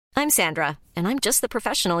I'm Sandra, and I'm just the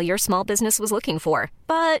professional your small business was looking for.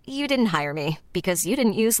 But you didn't hire me because you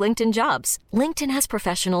didn't use LinkedIn Jobs. LinkedIn has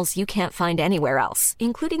professionals you can't find anywhere else,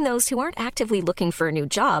 including those who aren't actively looking for a new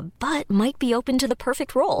job, but might be open to the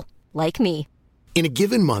perfect role, like me. In a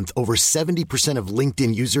given month, over 70% of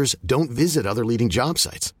LinkedIn users don't visit other leading job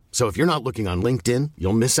sites. So if you're not looking on LinkedIn,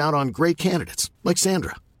 you'll miss out on great candidates like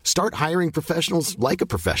Sandra. Start hiring professionals like a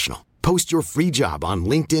professional. Post your free job on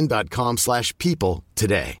linkedin.com/people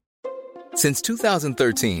today. Since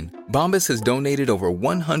 2013, Bombas has donated over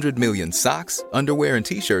 100 million socks, underwear, and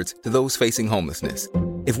T-shirts to those facing homelessness.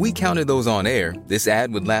 If we counted those on air, this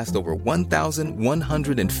ad would last over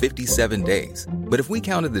 1,157 days. But if we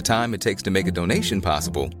counted the time it takes to make a donation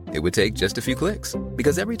possible, it would take just a few clicks.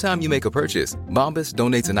 Because every time you make a purchase, Bombas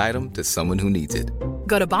donates an item to someone who needs it.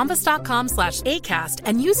 Go to bombas.com/ACAST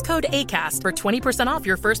and use code ACAST for 20% off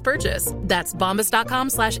your first purchase. That's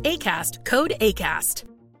bombas.com/ACAST, code ACAST.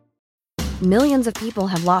 Millions of people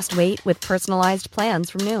have lost weight with personalized plans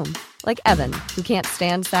from Noom. Like Evan, who can't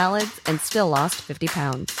stand salads and still lost 50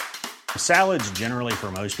 pounds. Salads generally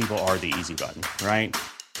for most people are the easy button, right?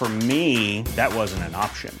 For me, that wasn't an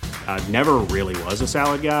option. I never really was a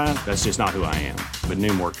salad guy. That's just not who I am. But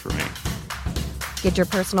Noom worked for me. Get your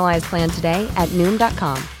personalized plan today at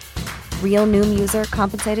Noom.com. Real Noom user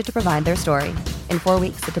compensated to provide their story. In 4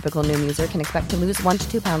 weeks, the typical Noom user can expect to lose 1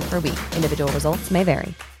 to 2 pounds per week. Individual results may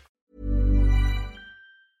vary.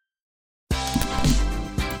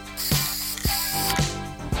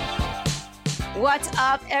 What's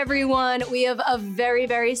up, everyone? We have a very,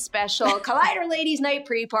 very special Collider Ladies Night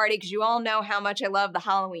pre-party because you all know how much I love the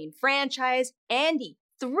Halloween franchise. Andy,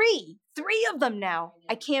 three of them now.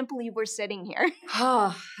 I can't believe we're sitting here.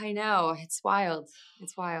 Oh, I know. It's wild.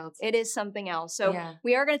 It's wild. It is something else. So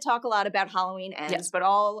we are going to talk a lot about Halloween Ends, but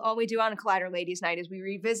all we do on Collider Ladies Night is we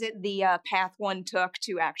revisit the path one took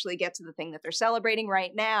to actually get to the thing that they're celebrating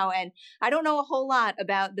right now. And I don't know a whole lot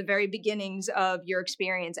about the very beginnings of your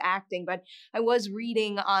experience acting, but I was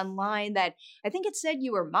reading online that I think it said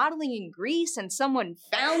you were modeling in Greece and someone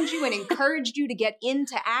found you and encouraged you to get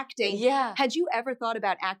into acting. Yeah. Had you ever thought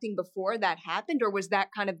about acting before that happened, or was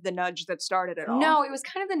that kind of the nudge that started it all? No, it was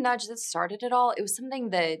kind of the nudge that started it all. It was something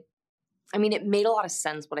that, I mean, it made a lot of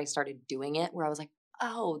sense when I started doing it, where I was like,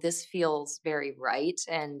 oh, this feels very right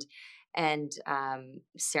and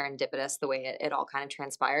serendipitous the way it all kind of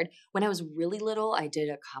transpired. When I was really little, I did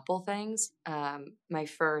a couple things. My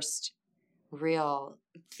first real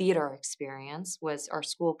theater experience was our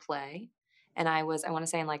school play. And I want to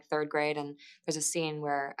say in like third grade, and there's a scene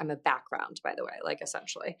where I'm a background, by the way, like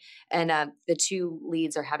essentially. And the two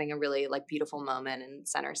leads are having a really like beautiful moment in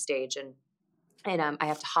center stage. And I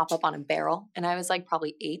have to hop up on a barrel. And I was like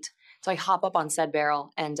probably 8. So I hop up on said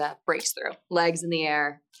barrel and breaks through, legs in the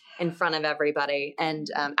air in front of everybody.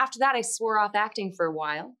 And after that, I swore off acting for a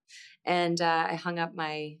while. And I hung up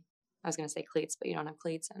I was going to say cleats, but you don't have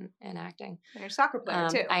cleats in acting. You're a soccer player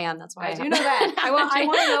too. I am. That's why I do know that. I want to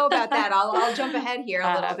know about that. I'll jump ahead here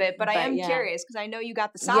a little bit, but I am curious because I know you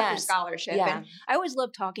got the soccer scholarship. Yeah. And I always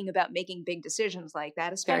love talking about making big decisions like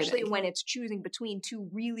that, especially when it's choosing between two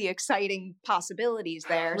really exciting possibilities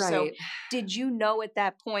there. Right. So did you know at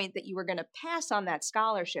that point that you were going to pass on that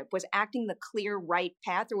scholarship? Was acting the clear right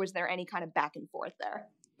path, or was there any kind of back and forth there?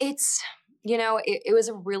 It was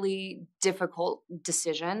a really difficult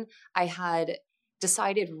decision. I had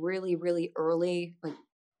decided really, really early, like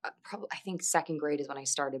probably I think second grade is when I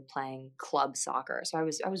started playing club soccer. So I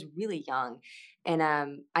was really young, and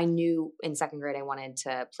I knew in second grade I wanted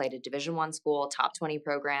to play at a Division I school, top 20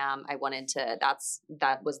 program. I wanted to.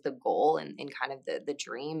 That was the goal and kind of the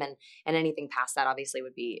dream, and anything past that obviously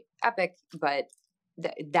would be epic, but.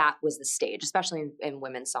 That was the stage, especially in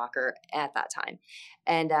women's soccer at that time.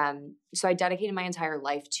 And so I dedicated my entire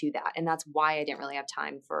life to that. And that's why I didn't really have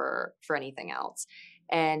time for anything else.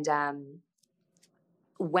 And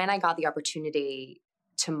when I got the opportunity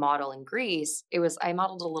to model in Greece, I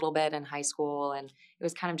modeled a little bit in high school, and it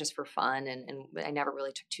was kind of just for fun. And I never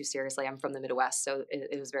really took too seriously. I'm from the Midwest, so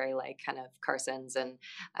it was very like kind of Carson's and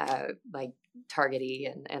like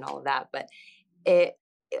Target-y and all of that. But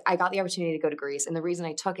I got the opportunity to go to Greece. And the reason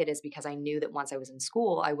I took it is because I knew that once I was in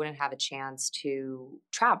school, I wouldn't have a chance to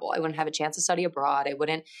travel. I wouldn't have a chance to study abroad. I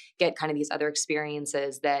wouldn't get kind of these other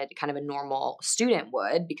experiences that kind of a normal student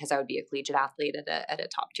would, because I would be a collegiate athlete at a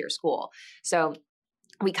top tier school. So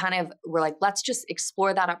we kind of were like, let's just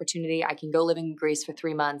explore that opportunity. I can go live in Greece for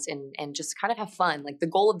 3 months and just kind of have fun. Like the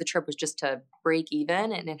goal of the trip was just to break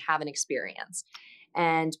even and have an experience.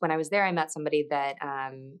 And when I was there, I met somebody that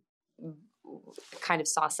kind of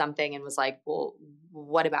saw something and was like, well,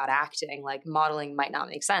 what about acting? Like modeling might not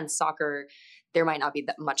make sense. Soccer, there might not be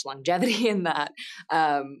that much longevity in that.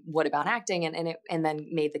 What about acting? And then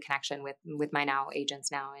made the connection with my now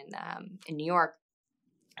agents now in New York.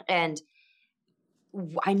 And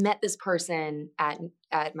I met this person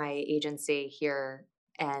at my agency here,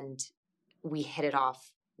 and we hit it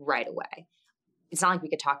off right away. It's not like we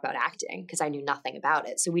could talk about acting because I knew nothing about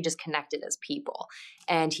it. So we just connected as people.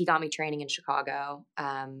 And he got me training in Chicago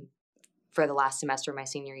for the last semester of my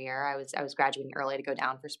senior year. I was graduating early to go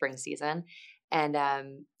down for spring season. And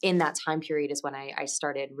in that time period is when I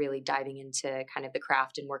started really diving into kind of the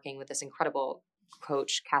craft and working with this incredible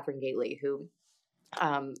coach, Catherine Gately, who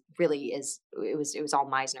really it was all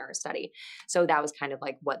Meisner study. So that was kind of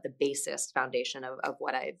like what the basis foundation of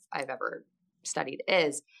what I've ever studied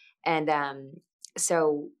is. And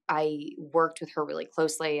so I worked with her really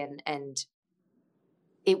closely, and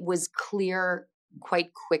it was clear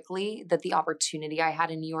quite quickly that the opportunity I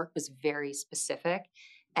had in New York was very specific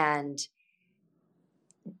and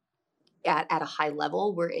at a high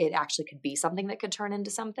level where it actually could be something that could turn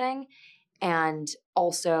into something. And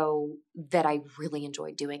also that I really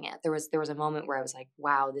enjoyed doing it. There was a moment where I was like,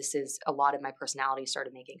 wow, this is a lot of my personality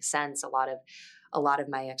started making sense. A lot of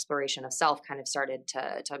my exploration of self kind of started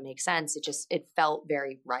to make sense. It felt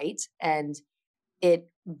very right. And it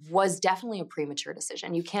was definitely a premature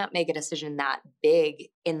decision. You can't make a decision that big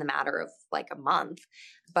in the matter of like a month.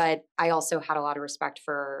 But I also had a lot of respect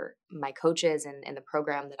for my coaches and the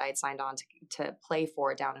program that I had signed on to play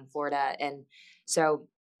for down in Florida. And so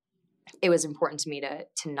it was important to me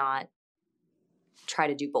to not try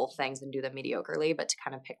to do both things and do them mediocrely, but to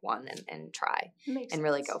kind of pick one and try and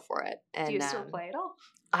really go for it. And, do you still play at all?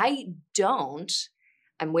 I don't.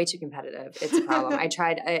 I'm way too competitive. It's a problem. I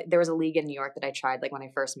tried, there was a league in New York that I tried like when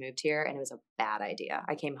I first moved here, and it was a bad idea.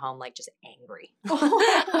 I came home like just angry.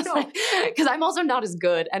 Because I'm also not as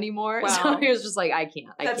good anymore. Wow. So it was just like, I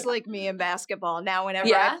can't. That's like me in basketball. Now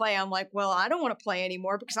whenever I play, I'm like, well, I don't want to play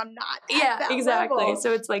anymore because I'm not at that exactly. level.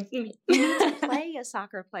 So it's like you need to play a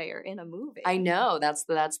soccer player in a movie. I know. That's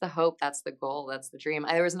the hope. That's the goal. That's the dream.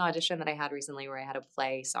 There was an audition that I had recently where I had to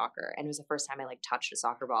play soccer, and it was the first time I like touched a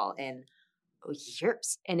soccer ball in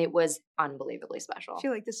years, and it was unbelievably special. I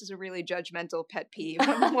feel like this is a really judgmental pet peeve.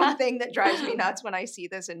 One thing that drives me nuts when I see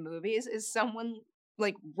this in movies is someone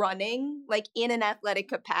like running like in an athletic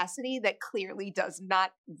capacity that clearly does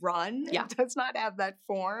not run, does not have that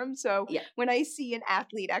form. So when I see an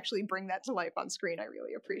athlete actually bring that to life on screen, I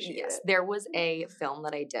really appreciate it. There was a film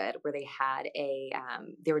that I did where they had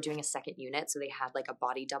they were doing a second unit. So they had like a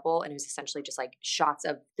body double, and it was essentially just like shots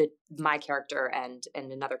of my character and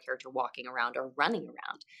another character walking around or running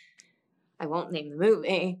around. I won't name the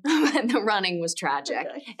movie, but the running was tragic,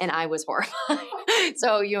 and I was horrified.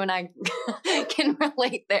 So you and I can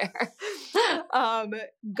relate there.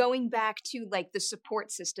 Going back to like the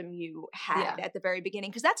support system you had at the very beginning,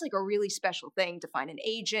 because that's like a really special thing to find an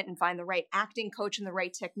agent and find the right acting coach and the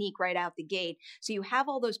right technique right out the gate. So you have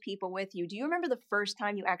all those people with you. Do you remember the first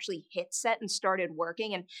time you actually hit set and started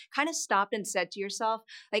working and kind of stopped and said to yourself,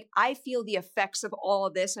 like, I feel the effects of all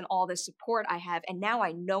of this and all this support I have, and now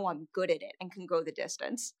I know I'm good at it and can go the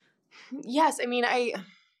distance? Yes. I mean,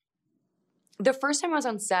 the first time I was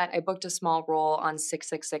on set, I booked a small role on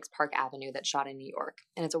 666 Park Avenue that shot in New York.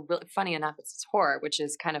 And it's funny enough, it's horror, which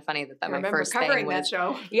is kind of funny that my first thing was. I remember covering that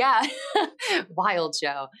show. Yeah. Wild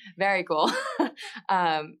show. Very cool.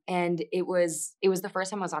 And it was the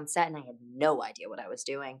first time I was on set, and I had no idea what I was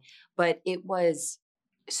doing. But it was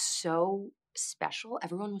so special.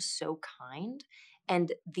 Everyone was so kind.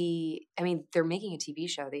 And they're making a TV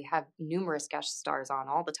show. They have numerous guest stars on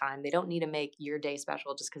all the time. They don't need to make your day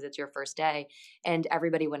special just because it's your first day. And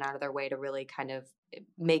everybody went out of their way to really kind of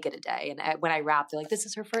make it a day. And when I wrapped, they're like, this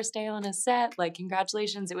is her first day on a set. Like,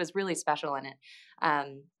 congratulations. It was really special. And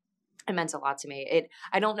it meant a lot to me.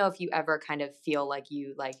 I don't know if you ever kind of feel like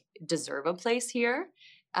you like deserve a place here.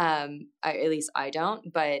 At least I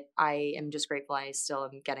don't. But I am just grateful I still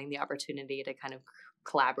am getting the opportunity to kind of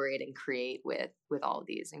collaborate and create with all of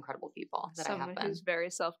these incredible people that I have been. Someone who's very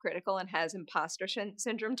self-critical and has imposter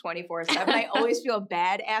syndrome 24/7. I always feel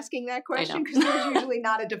bad asking that question because there's usually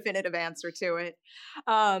not a definitive answer to it.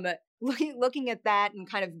 Looking at that and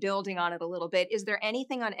kind of building on it a little bit, is there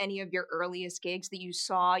anything on any of your earliest gigs that you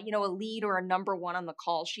saw, a lead or a number one on the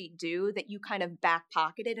call sheet do that you kind of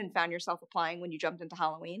back-pocketed and found yourself applying when you jumped into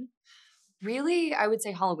Halloween? Really, I would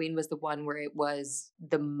say Halloween was the one where it was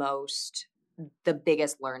the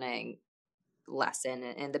biggest learning lesson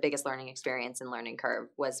and the biggest learning experience and learning curve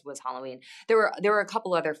was Halloween. There were a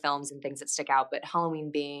couple other films and things that stick out, but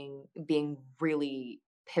Halloween being really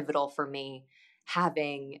pivotal for me,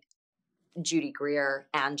 having Judy Greer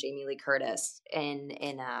and Jamie Lee Curtis in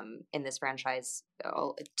this franchise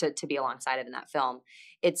to be alongside of in that film.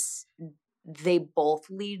 They both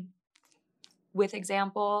lead with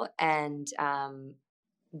example, and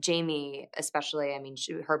Jamie especially, I mean,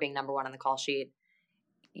 her being number one on the call sheet,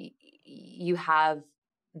 you have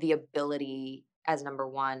the ability as number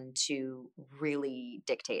one to really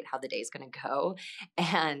dictate how the day is going to go,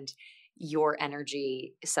 and your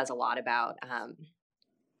energy says a lot about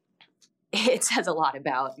it says a lot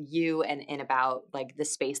about you and about like the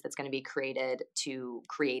space that's going to be created to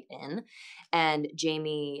create in. And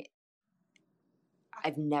Jamie,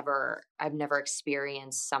 I've never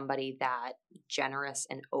experienced somebody that generous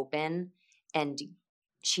and open, and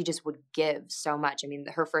she just would give so much. I mean,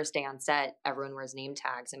 her first day on set, everyone wears name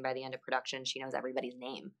tags, and by the end of production, she knows everybody's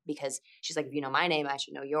name because she's like, if you know my name, I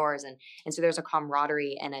should know yours. And so there's a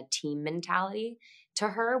camaraderie and a team mentality to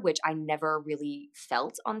her, which I never really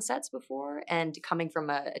felt on sets before. And coming from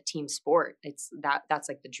a team sport, that's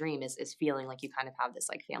like the dream is feeling like you kind of have this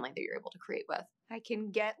like family that you're able to create with. I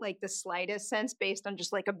can get like the slightest sense based on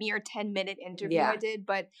just like a mere 10-minute interview I did,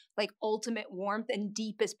 but like ultimate warmth and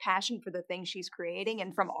deepest passion for the thing she's creating.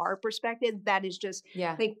 And from our perspective, that is just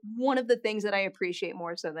like one of the things that I appreciate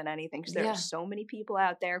more so than anything, because there are so many people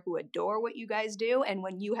out there who adore what you guys do. And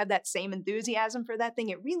when you have that same enthusiasm for that thing,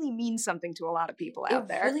 it really means something to a lot of people out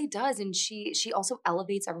there. It really does. And she also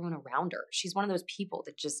elevates everyone around her. She's one of those people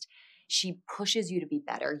that just, she pushes you to be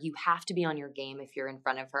better. You have to be on your game if you're in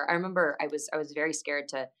front of her. I remember I was very scared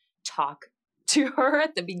to talk to her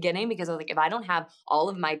at the beginning because I was like, if I don't have all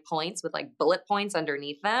of my points with like bullet points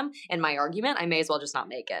underneath them in my argument, I may as well just not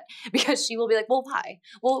make it, because she will be like, well, why?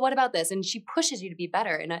 Well, what about this? And she pushes you to be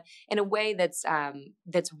better in a way that's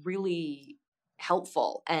really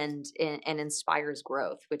helpful and inspires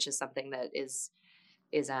growth, which is something that is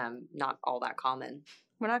not all that common.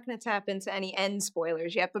 We're not going to tap into any end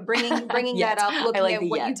spoilers yet, but bringing that up, looking at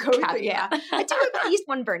what you go through. Yeah, I do have at least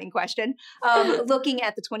one burning question. Looking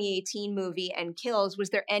at the 2018 movie and Kills,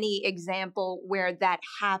 was there any example where that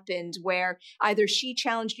happened, where either she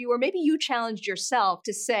challenged you or maybe you challenged yourself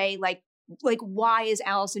to say like why is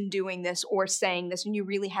Allison doing this or saying this, and you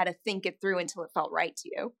really had to think it through until it felt right to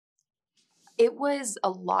you? It was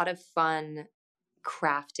a lot of fun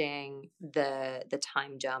crafting the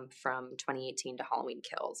time jump from 2018 to Halloween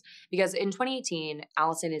Kills, because in 2018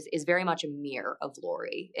 Allison is very much a mirror of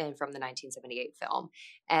Laurie from the 1978 film,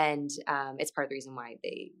 and it's part of the reason why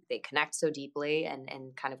they connect so deeply and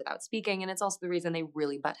kind of without speaking, and it's also the reason they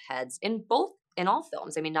really butt heads in all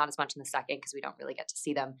films. I mean, not as much in the second because we don't really get to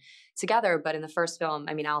see them together, but in the first film,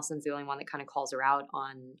 I mean, Allison's the only one that kind of calls her out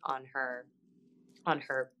on her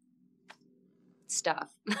stuff.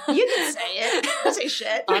 You can say it. Don't say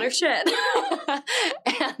shit. On her shit.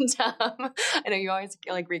 And I know you always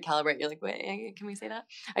like recalibrate. You're like, wait, can we say that?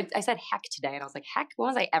 I said heck today, and I was like, heck? When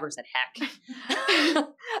was I ever said heck?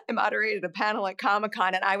 I moderated a panel at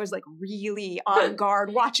Comic-Con, and I was like really on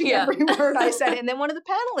guard watching every word I said. And then one of the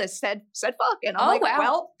panelists said fuck. And I'm like,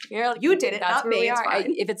 wow. Well, you did it, not me. It's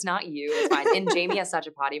fine. If it's not you, it's fine. And Jamie has such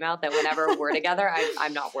a potty mouth that whenever we're together,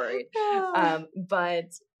 I'm not worried.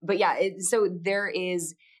 But yeah, so there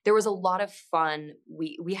was a lot of fun.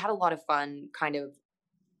 We had a lot of fun kind of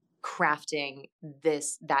crafting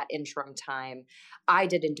that interim time. I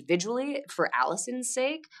did individually for Allison's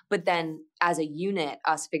sake, but then as a unit,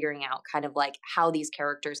 us figuring out kind of like how these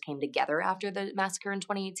characters came together after the massacre in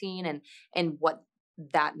 2018 and what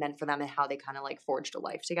that meant for them and how they kind of like forged a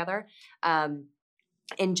life together. And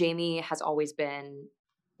Jamie has always been,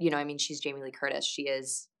 I mean, she's Jamie Lee Curtis. She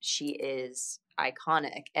is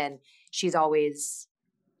iconic, and she's always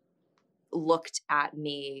looked at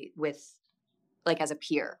me with like as a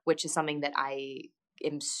peer, which is something that I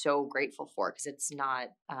am so grateful for, because it's not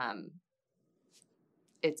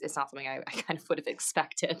it's not something I kind of would have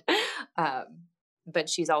expected. But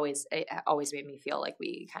she's always made me feel like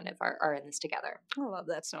we kind of are in this together. I love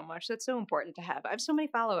that so much. That's so important to have. I have so many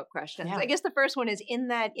follow-up questions. Yeah. I guess the first one is in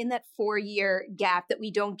that 4-year gap that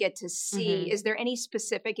we don't get to see, is there any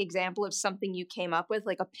specific example of something you came up with,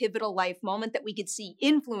 like a pivotal life moment that we could see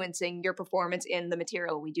influencing your performance in the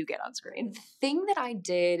material we do get on screen? The thing that I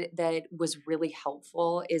did that was really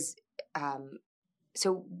helpful is,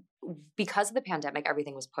 so because of the pandemic,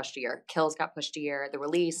 everything was pushed a year. Kills got pushed a year, the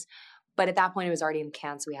release. But at that point, it was already in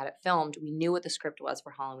Cannes, so we had it filmed. We knew what the script was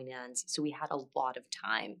for Halloween Ends, so we had a lot of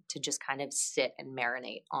time to just kind of sit and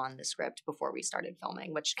marinate on the script before we started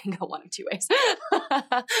filming, which can go one of two ways.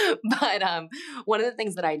 But one of the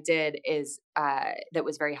things that I did is that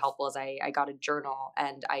was very helpful is I got a journal,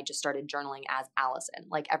 and I just started journaling as Allison.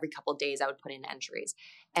 Like every couple of days, I would put in entries.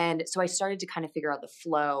 And so I started to kind of figure out the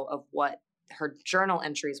flow of what her journal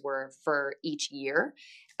entries were for each year.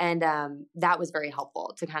 And that was very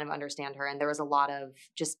helpful to kind of understand her. And there was a lot of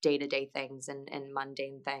just day-to-day things and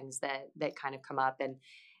mundane things that kind of come up.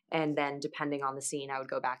 And then depending on the scene, I would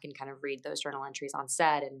go back and kind of read those journal entries on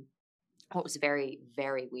set. And what was very,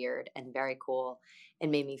 very weird and very cool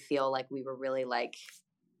and made me feel like we were really like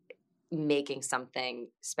making something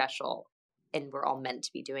special and we're all meant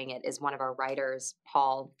to be doing it is one of our writers,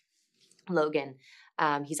 Paul Logan.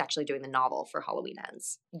 He's actually doing the novel for Halloween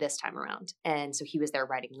Ends this time around. And so he was there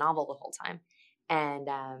writing the novel the whole time. And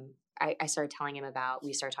I started telling him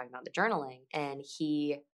we started talking about the journaling, and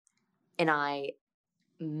he and I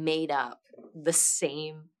made up the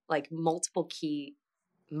same, like multiple key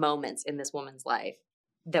moments in this woman's life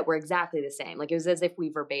that were exactly the same. Like it was as if we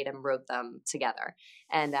verbatim wrote them together.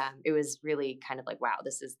 And it was really kind of like, wow,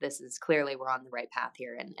 this is clearly we're on the right path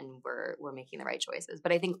here and we're making the right choices.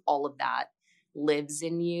 But I think all of that lives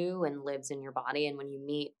in you and lives in your body. And when you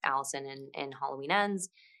meet Allison in Halloween Ends,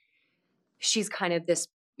 she's kind of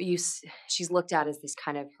she's looked at as this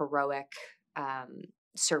kind of heroic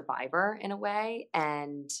survivor in a way.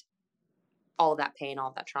 And all of that pain, all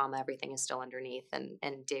of that trauma, everything is still underneath. And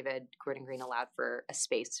David Gordon Green allowed for a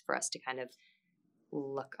space for us to kind of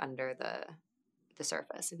look under the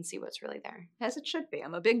surface and see what's really there. As it should be.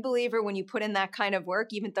 I'm a big believer when you put in that kind of work,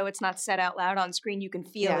 even though it's not said out loud on screen, you can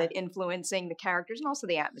feel it influencing the characters and also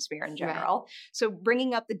the atmosphere in general. Right. So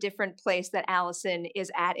bringing up the different place that Allison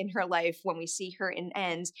is at in her life when we see her in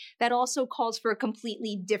Ends, that also calls for a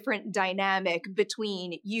completely different dynamic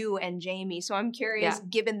between you and Jamie. So I'm curious,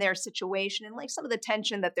 given their situation and like some of the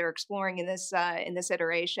tension that they're exploring in this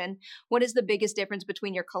iteration, what is the biggest difference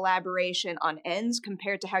between your collaboration on Ends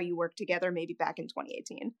compared to how you worked together maybe back in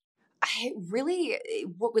 2018?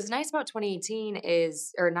 What was nice about 2018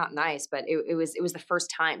 is, or not nice, but it was the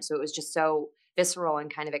first time. So it was just so visceral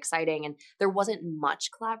and kind of exciting. And there wasn't much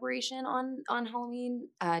collaboration on Halloween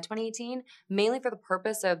 2018, mainly for the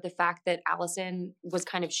purpose of the fact that Allison was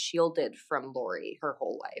kind of shielded from Laurie her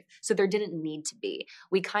whole life. So there didn't need to be.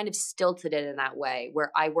 We kind of stilted it in that way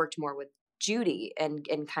where I worked more with Judy and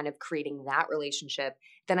kind of creating that relationship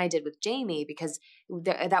than I did with Jamie, because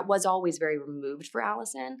that was always very removed for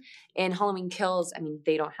Allison. In Halloween Kills, I mean,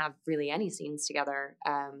 they don't have really any scenes together.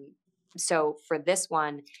 So for this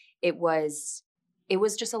one, it was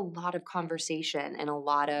just a lot of conversation and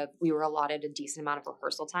we were allotted a decent amount of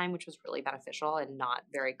rehearsal time, which was really beneficial and not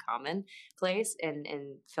very commonplace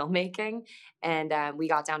in filmmaking. And we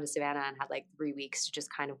got down to Savannah and had like 3 weeks to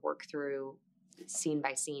just kind of work through scene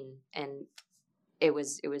by scene, and it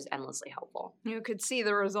was endlessly helpful. You could see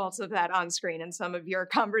the results of that on screen in some of your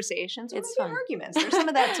conversations. It's fun. Arguments. There's some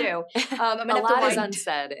of that too. A lot is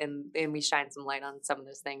unsaid, and we shine some light on some of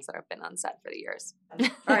those things that have been unsaid for the years.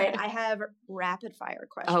 All right, I have rapid fire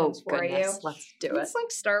questions for you. Let's do it. Let's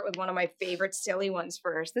start with one of my favorite silly ones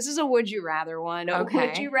first. This is a would you rather one. Okay.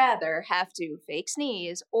 Would you rather have to fake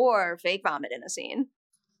sneeze or fake vomit in a scene?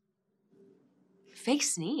 Fake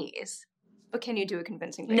sneeze? But can you do a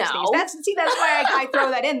convincing fake sneeze? That's why I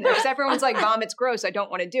throw that in there, because everyone's like, vomit's gross, I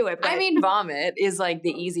don't want to do it. But I mean, vomit is like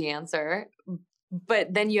the easy answer.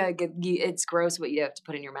 But then it's gross what you have to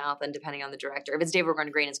put in your mouth, and depending on the director. If it's David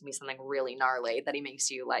Gordon Green, it's going to be something really gnarly that he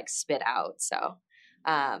makes you like spit out. So,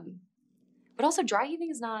 but also dry heaving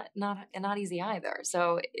is not easy either.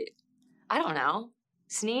 So I don't know.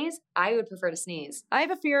 Sneeze? I would prefer to sneeze. I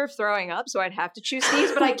have a fear of throwing up, so I'd have to choose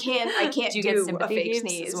sneeze, but I can't do you get a fake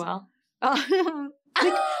sneeze as well?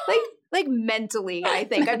 Like mentally, I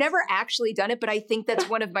think I've never actually done it, but I think that's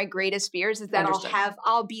one of my greatest fears is that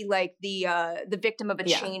I'll be like the victim of a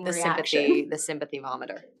chain reaction. The sympathy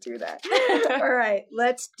vomiter. Do that. All right,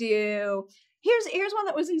 let's do. Here's one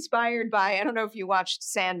that was inspired by, I don't know if you watched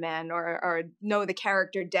Sandman or know the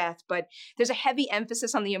character Death, but there's a heavy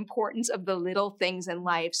emphasis on the importance of the little things in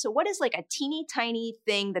life. So what is like a teeny tiny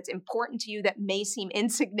thing that's important to you that may seem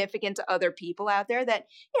insignificant to other people out there that,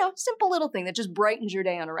 simple little thing that just brightens your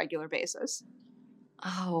day on a regular basis?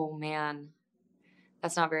 Oh man,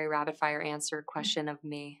 that's not a very rapid fire answer question of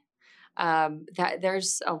me. That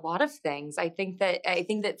there's a lot of things. I think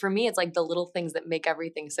that for me, it's like the little things that make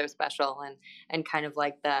everything so special and kind of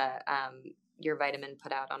like your vitamin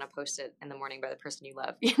put out on a Post-it in the morning by the person you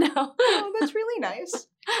love, you know? Oh, that's really nice.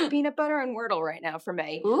 Peanut butter and Wordle right now for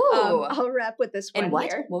me. Ooh. I'll wrap with this one And what?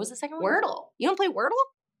 here. What was the second one? Wordle. You don't play Wordle?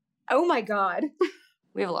 Oh my God.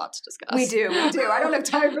 We have a lot to discuss. We do. I don't have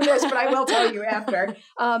time for this, but I will tell you after.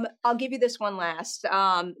 I'll give you this one last.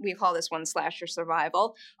 We call this one Slasher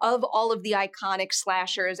Survival. Of all of the iconic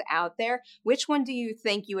slashers out there, which one do you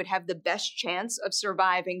think you would have the best chance of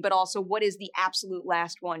surviving, but also what is the absolute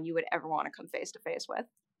last one you would ever want to come face to face with?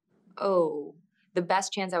 Oh, the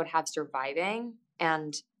best chance I would have surviving,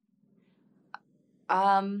 and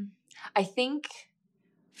I think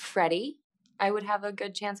Freddy, I would have a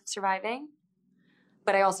good chance of surviving.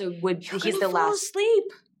 But I also would. He's the last. Asleep.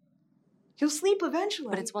 You'll sleep eventually.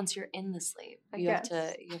 But it's once you're in the sleep. You have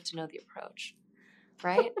to know the approach,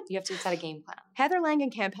 right? You have to set a game plan. Heather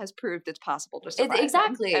Langenkamp has proved it's possible to survive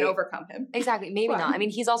exactly him and overcome him. Exactly. Maybe not. I mean,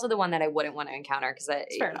 he's also the one that I wouldn't want to encounter because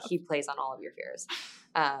he plays on all of your fears.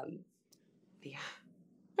 Yeah.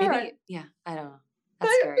 Maybe. Right. Yeah. I don't know.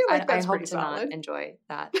 That's scary. I hope to not enjoy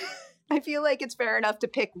that. I feel like it's fair enough to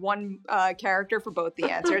pick one character for both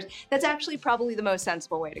the answers. That's actually probably the most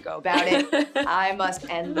sensible way to go about it. I must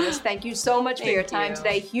end this. Thank you so much for your time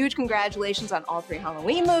today. Huge congratulations on all 3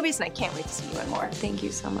 Halloween movies, and I can't wait to see you in more. Thank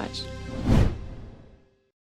you so much.